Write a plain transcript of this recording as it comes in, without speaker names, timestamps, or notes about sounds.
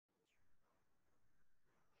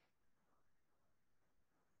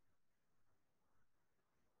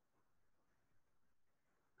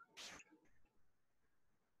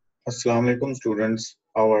Assalamu alaikum students,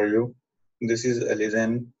 how are you? This is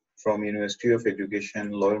Alizan from University of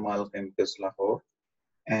Education, Lower Mile Campus, Lahore,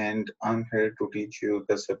 and I'm here to teach you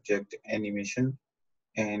the subject animation.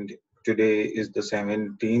 And today is the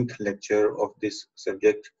 17th lecture of this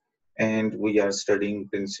subject, and we are studying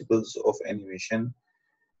principles of animation.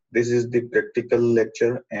 This is the practical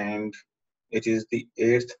lecture, and it is the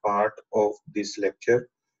eighth part of this lecture.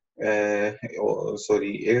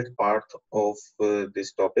 Eighth part of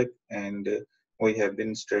this topic, and we have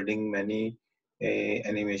been studying many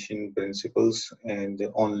animation principles, and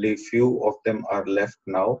only few of them are left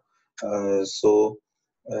now.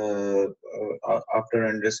 After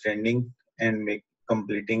understanding and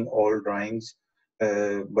completing all drawings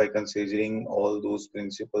by considering all those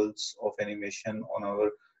principles of animation on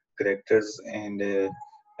our characters and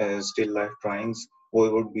still life drawings, we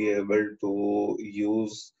would be able to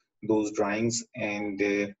use those drawings and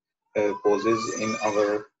poses in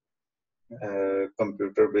our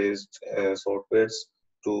computer based softwares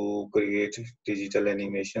to create digital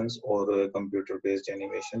animations or computer based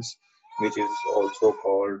animations, which is also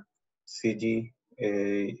called CG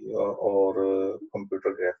or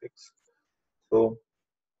computer graphics. So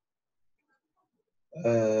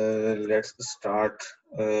let's start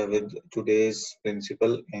with today's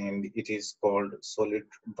principle, and it is called solid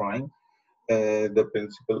drawing. The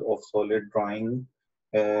principle of solid drawing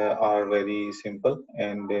are very simple,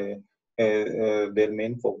 and their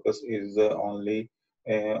main focus is only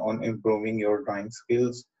on improving your drawing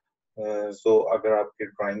skills. So अगर आपके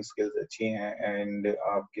drawing skills अच्छी हैं and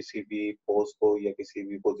आप किसी भी pose को या किसी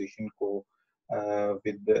भी पोजीशन को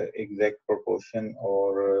विद एग्जैक्ट प्रोपोर्शन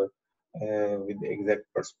और with exact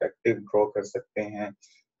perspective draw कर सकते हैं,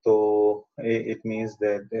 तो it means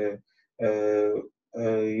that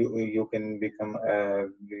you can become a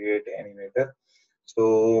great animator. So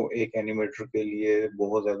एक एनिमेटर के लिए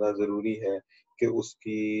बहुत ज़्यादा ज़रूरी है कि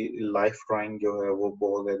उसकी लाइफ ड्राइंग जो है वो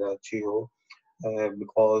बहुत ज़्यादा अच्छी हो,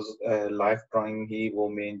 बिकॉज लाइफ ड्राइंग ही वो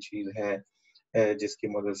मेन चीज़ है जिसकी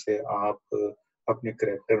मदद से आप अपने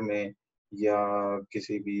करेक्टर में या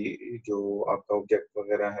किसी भी जो आपका ऑब्जेक्ट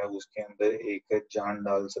वगैरह है उसके अंदर एक जान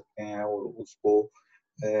डाल सकते हैं और उसको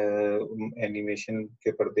एनिमेशन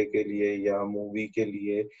के पर्दे के लिए या मूवी के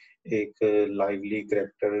लिए एक लाइवली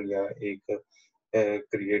करेक्टर या एक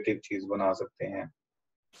क्रिएटिव चीज बना सकते हैं।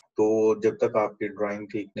 तो जब तक आपकी ड्राइंग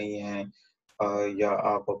ठीक नहीं है या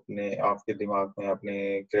आपके दिमाग में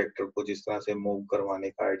अपने कैरेक्टर को जिस तरह से मूव करवाने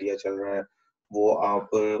का आइडिया चल रहा है वो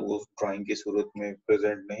आप उस ड्राइंग की सूरत में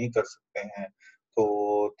प्रेजेंट नहीं कर सकते हैं,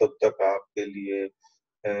 तो तब तक आपके लिए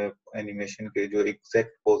एनिमेशन के जो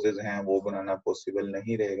एग्जैक्ट पोजेज हैं वो बनाना पॉसिबल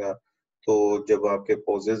नहीं रहेगा। तो जब आपके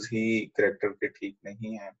पोजेज ही कैरेक्टर के ठीक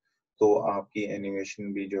नहीं हैं तो आपकी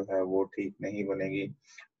एनिमेशन भी जो है वो ठीक नहीं बनेगी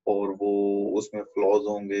और वो उसमें फ्लॉज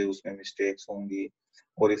होंगे, उसमें मिस्टेक्स होंगी।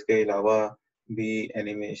 और इसके अलावा भी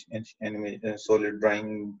एनिमेशन सॉलिड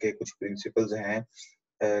ड्राइंग के कुछ प्रिंसिपल्स हैं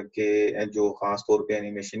कि जो खास तौर पे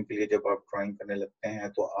एनिमेशन के लिए जब आप ड्राइंग करने लगते हैं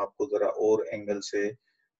तो आपको ज़रा और एंगल से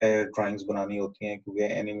ड्राइंग्स बनानी होती हैं, क्योंकि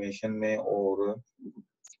एनिमेशन में और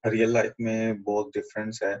रियल लाइफ में बहुत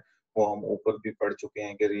डिफरेंस है। वो हम ऊपर भी पढ़ चुके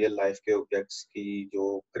हैं कि रियल लाइफ के ऑब्जेक्ट्स की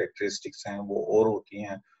जो करेक्टरिस्टिक्स हैं वो और होती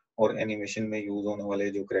हैं और एनिमेशन में यूज होने वाले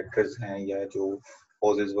जो करेक्टर्स हैं या जो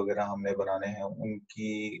पोजेस वगैरह हमने बनाने हैं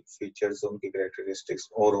उनकी फीचर्स, उनकी करेक्टरिस्टिक्स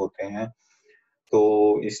और होते हैं। तो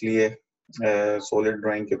इसलिए सॉलिड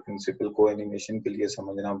ड्राइंग के प्रिंसिपल को एनिमेशन के लिए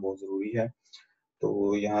समझना बहुत ज़रूरी है।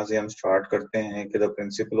 तो यहाँ से हम स्टार्ट करते हैं कि the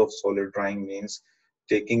principle of solid drawing means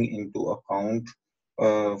taking into account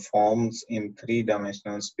forms in three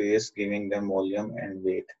dimensional space, giving them volume and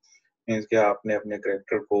weight. Means कि आपने अपने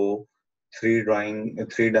करेक्टर को थ्री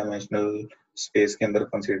डायमेंशनल स्पेस के अंदर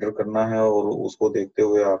कंसीडर करना है और उसको देखते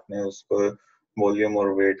हुए आपने उसको वॉल्यूम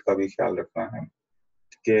और वेट का भी ख्याल रखना है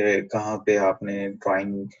कि कहाँ पे आपने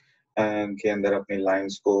ड्राइंग के अंदर अपनी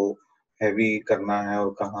लाइंस को हैवी करना है और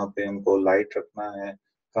कहाँ पे उनको लाइट रखना है,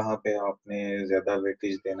 कहाँ पे आपने ज़्यादा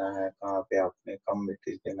वेटेज देना है, कहाँ पे आपने कम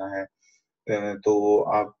वेटेज देना है। तो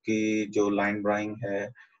आपकी जो लाइन ड्राइंग है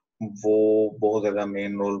वो बहुत ज़्यादा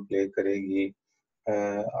मेन रोल प्ले करेगी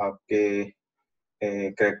आपके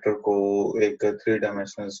कैरेक्टर को एक थ्री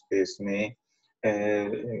डायमेंशनल स्पेस में एक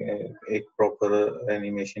प्रॉपर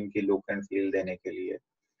एनिमेशन की लुक एंड फील देने के लिए।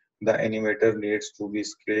 The animator needs to be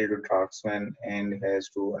skilled draftsman and has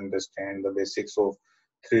to understand the basics of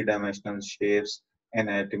three-dimensional shapes,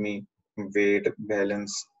 anatomy, weight,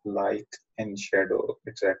 balance, light and shadow,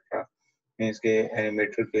 etc. Means के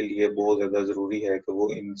animator के लिए बहुत ज़्यादा ज़रूरी है कि वो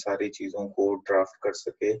इन सारी चीज़ों को ड्राफ्ट कर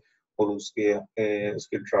सके और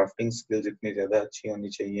उसकी ड्राफ्टिंग स्किल्स इतनी ज़्यादा अच्छी होनी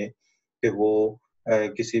चाहिए कि वो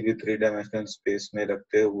किसी भी 3 डायमेंशनल स्पेस में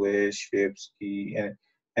रखते हुए शेप्स की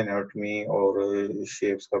एनाटॉमी और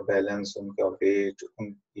शेप्स का बैलेंस, उनका वेट,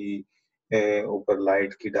 उनकी ऊपर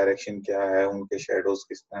लाइट की डायरेक्शन क्या है, उनके शेडोज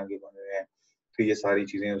किस तरह के बन रहे हैं, तो ये सारी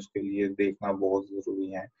चीज़ें उसके लिए देखना बहुत ज़रूरी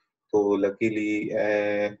है। तो लकीली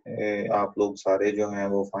आप लोग सारे जो हैं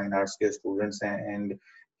वो फाइन आर्ट्स के स्टूडेंट्स हैं, and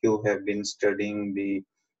you have been studying the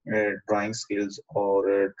drawing skills or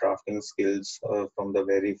drafting skills from the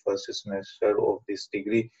very first semester of this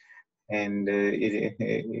degree, and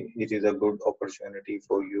it is a good opportunity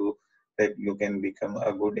for you that you can become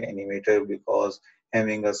a good animator, because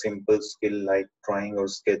having a simple skill like drawing or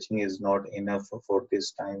sketching is not enough for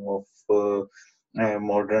this time of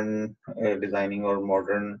modern designing or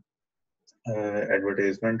modern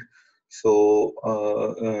advertisement. So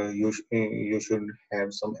you should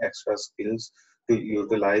have some extra skills to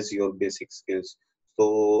utilize your basic skills. So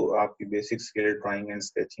आपकी basic skill drawing and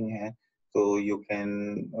sketching है, so you can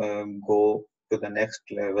go to the next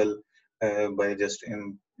level by just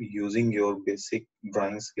using your basic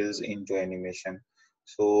drawing skills into animation.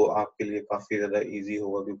 So आपके लिए काफी ज्यादा easy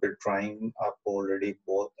होगा, क्योंकि drawing आपको already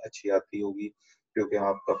बहुत अच्छी आती होगी, क्योंकि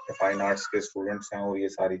आप अपने फाइन आर्ट्स के स्टूडेंट्स हैं और ये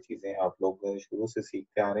सारी चीज़ें आप लोग शुरू से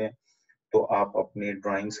सीखते आ रहे हैं। तो आप अपनी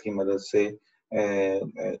ड्राइंग्स की मदद से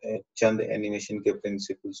चंद एनिमेशन के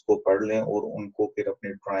प्रिंसिपल्स को पढ़ लें और उनको फिर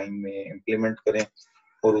अपनी ड्राइंग में इम्प्लीमेंट करें,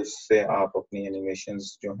 और उससे आप अपनी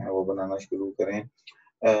एनिमेशंस जो हैं वो बनाना शुरू करें।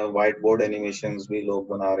 वाइट बोर्ड एनिमेशंस भी लोग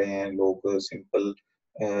बना रहे हैं, लोग सिंपल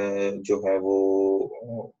जो है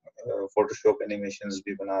वो फोटोशॉप एनिमेशंस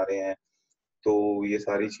भी बना रहे हैं। तो ये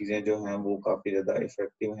सारी चीज़ें जो हैं वो काफ़ी ज़्यादा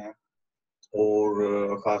इफ़ेक्टिव हैं,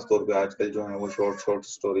 और ख़ास तौर पे आजकल जो है वो शॉर्ट शॉर्ट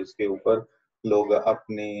स्टोरीज के ऊपर लोग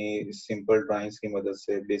अपनी सिंपल ड्राइंग्स की मदद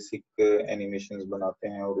से बेसिक एनिमेशंस बनाते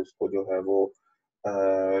हैं, और उसको जो है वो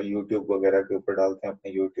यूट्यूब वगैरह के ऊपर डालते हैं।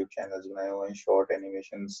 अपने यूट्यूब चैनल्स बनाए हुए हैं, शॉर्ट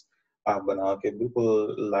एनिमेशंस आप बना के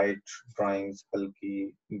बिल्कुल लाइट ड्राइंग्स, हल्की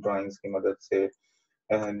ड्राइंग्स की मदद से,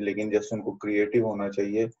 लेकिन जस्ट उनको क्रिएटिव होना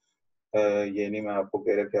चाहिए। ये नहीं मैं आपको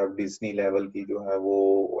कह रहा कि आप डिज्नी लेवल की जो है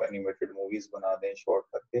वो एनिमेटेड मूवीज बना दें शॉर्ट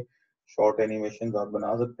करके। शॉर्ट एनिमेशन आप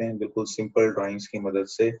बना सकते हैं बिल्कुल सिंपल ड्राइंग्स की मदद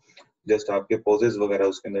से, जस्ट आपके पोजेस वगैरह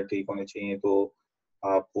उसके अंदर ठीक होने चाहिए। तो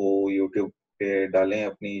आप वो यूट्यूब पे डालें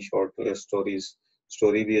अपनी शॉर्ट स्टोरीज,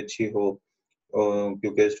 स्टोरी भी अच्छी हो,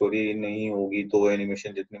 क्योंकि स्टोरी नहीं होगी तो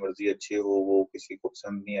एनिमेशन जितनी मर्जी अच्छी हो वो किसी को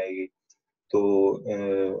पसंद नहीं आएगी।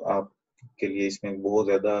 तो आप के लिए इसमें बहुत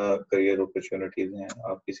ज़्यादा करियर अपॉर्चुनिटीज़ हैं,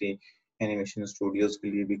 आप किसी एनिमेशन स्टूडियोज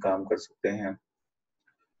के लिए भी काम कर सकते हैं।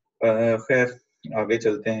 खैर आगे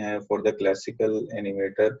चलते हैं। For the classical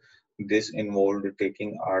animator this involved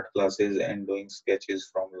taking art classes and doing sketches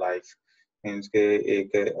from life. Means के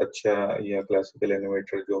एक अच्छा या क्लासिकल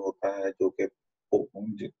एनिमेटर जो होता है, जो कि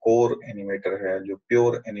कोर एनिमेटर है, जो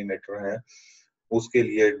प्योर एनिमेटर है, उसके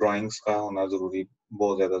लिए ड्राइंग्स का होना जरूरी,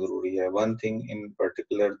 बहुत ज्यादा जरूरी है। One thing in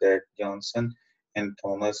particular that Johnson and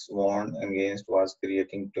Thomas Warne against was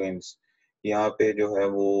creating twins. यहाँ पे जो है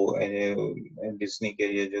वो डिज्नी के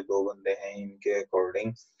ये जो दो बंदे हैं, इनके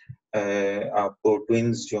अकॉर्डिंग आपको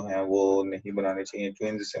ट्विंस जो हैं वो नहीं बनाने चाहिए।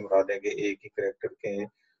 ट्विंस से मुराद है कि एक ही करेक्टर के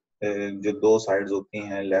जो दो साइड्स होती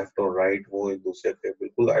हैं, लेफ्ट और राइट, वो एक दूसरे के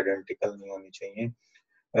बिल्कुल आइडेंटिकल नहीं होनी चाहिए।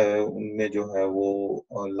 उनमें जो है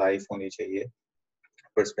वो लाइफ होनी चाहिए।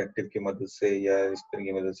 पर्सपेक्टिव की मदद से या इस तरह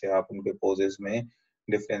की मदद से आप उनके पोजेस में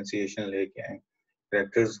डिफरेंशिएशन लेके आए।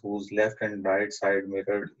 Characters whose left and right side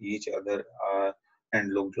mirrored each other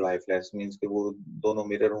and looked lifeless, means कि वो दोनों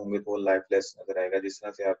मिरर होंगे तो वो लाइफलेस नजर आएगा। जिस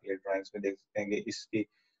तरह से आप ये ड्राइंग्स में देख सकते हैं कि इसकी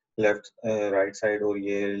लेफ्ट राइट साइड और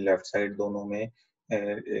ये लेफ्ट साइड दोनों में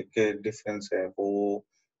एक डिफरेंस है। वो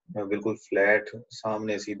बिल्कुल फ्लैट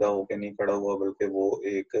सामने सीधा होके नहीं खड़ा हुआ, बल्कि वो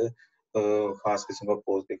एक खास किस्म का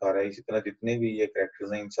पोज दिखा रहा है। इसी तरह जितने भी ये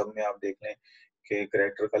कैरेक्टर्स हैं, इन सब में आप देख लें कि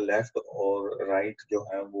कैरेक्टर का लेफ्ट और राइट जो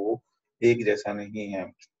है वो एक जैसा नहीं है।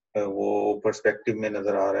 वो पर्सपेक्टिव में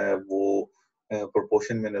नजर आ रहा है, वो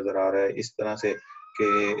प्रोपोर्शन में नजर आ रहा है, इस तरह से कि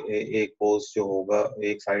एक पोज जो होगा,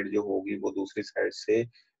 एक साइड जो होगी वो दूसरी साइड से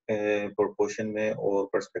प्रोपोर्शन में और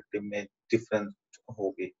पर्सपेक्टिव में डिफरेंट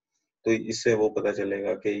होगी। तो इससे वो पता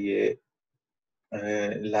चलेगा कि ये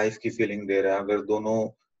लाइफ की फीलिंग दे रहा है। अगर दोनों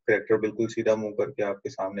कैरेक्टर बिल्कुल सीधा मुंह करके आपके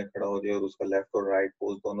सामने खड़ा हो जाए और उसका लेफ्ट और राइट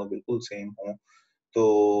पोज दोनों बिल्कुल सेम हो, तो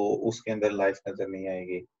उसके अंदर लाइफ नजर नहीं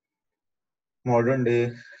आएगी। Modern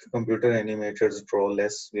day computer animators draw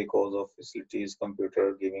less because of facilities computer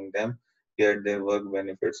giving them, yet their work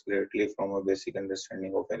benefits greatly from a basic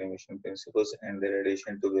understanding of animation principles and their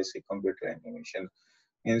addition to basic computer animation.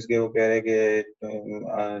 Means के वो कह रहे हैं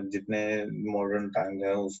कि जितने modern time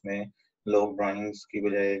है उसमें लोग ड्राइंग्स की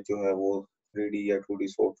बजाय जो है वो 3D या 2D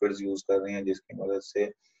सॉफ्टवेयर यूज कर रहे हैं, जिसकी मदद से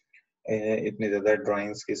इतनी ज़्यादा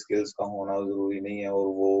ड्राइंग्स की स्किल्स का होना ज़रूरी नहीं है और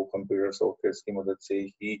वो कंप्यूटर सॉफ्टवेयर्स की मदद से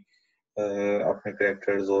ही अपने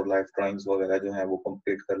कैरेक्टर्स और लाइफ ड्राइंग्स वगैरह जो है वो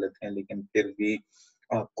कंप्लीट कर लेते हैं। लेकिन फिर भी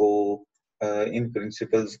आपको इन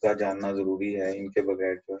प्रिंसिपल्स का जानना ज़रूरी है। इनके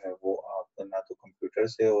बगैर जो है वो आप ना तो कंप्यूटर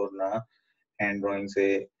से और ना हैंड ड्राइंग से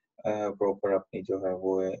प्रॉपर अपनी जो है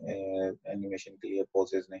वो एनिमेशन के लिए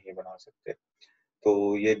पोजेस नहीं बना सकते।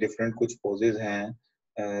 तो ये डिफरेंट कुछ पोजेस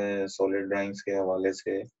हैं सॉलिड ड्राइंग्स के हवाले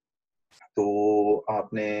से। तो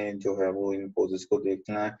आपने जो है वो इन पोजेस को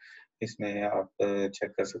देखना है। इसमें आप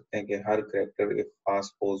चेक कर सकते हैं कि हर कैरेक्टर एक खास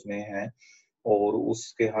पोज में है और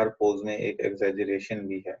उसके हर पोज में एक एग्जैजरेशन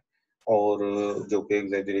भी है और जो कि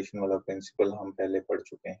एग्जैजरेशन वाला प्रिंसिपल हम पहले पढ़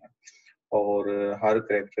चुके हैं। और हर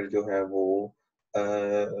कैरेक्टर जो है वो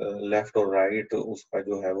लेफ्ट और राइट उसका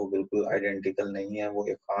जो है वो बिल्कुल आइडेंटिकल नहीं है। वो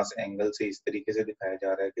एक खास एंगल से इस तरीके से दिखाया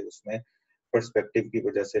जा रहा है कि उसमें पर्सपेक्टिव की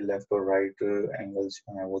वजह से लेफ्ट और राइट एंगल्स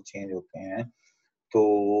जो हैं वो चेंज होते हैं। तो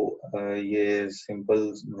ये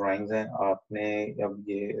सिंपल ड्राइंग्स हैं। आपने अब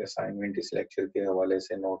ये असाइनमेंट इस लेक्चर के हवाले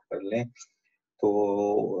से नोट कर लें।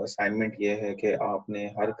 तो असाइनमेंट ये है कि आपने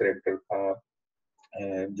हर कैरेक्टर का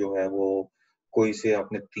जो है वो कोई से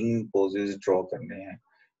आपने 3 पोजेस ड्रॉ करने हैं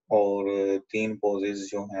और 3 पोजेस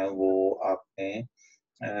जो हैं वो आपने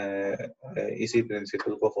इसी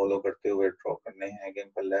प्रिंसिपल को फॉलो करते हुए ड्रॉ करने हैं कि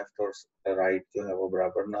इनका लेफ्ट और राइट जो है वो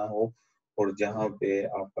बराबर ना हो और जहाँ पे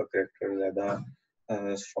आपका कैरेक्टर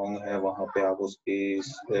ज़्यादा स्ट्रॉन्ग है वहाँ पे आप उसकी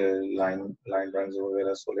लाइन लाइन ड्राइंग्स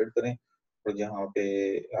वगैरह सॉलिड करें और जहाँ पे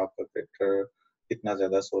आपका कैरेक्टर इतना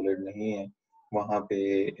ज़्यादा सॉलिड नहीं है वहाँ पे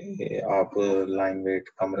आप लाइन वेट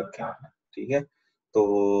कम रखें। ठीक है, तो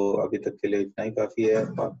अभी तक के लिए इतना ही काफ़ी है।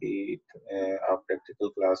 बाकी आप प्रैक्टिकल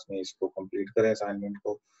क्लास में इसको कंप्लीट करें असाइनमेंट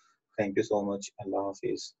को। Thank you so much. अल्लाह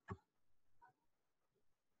हाफिज़।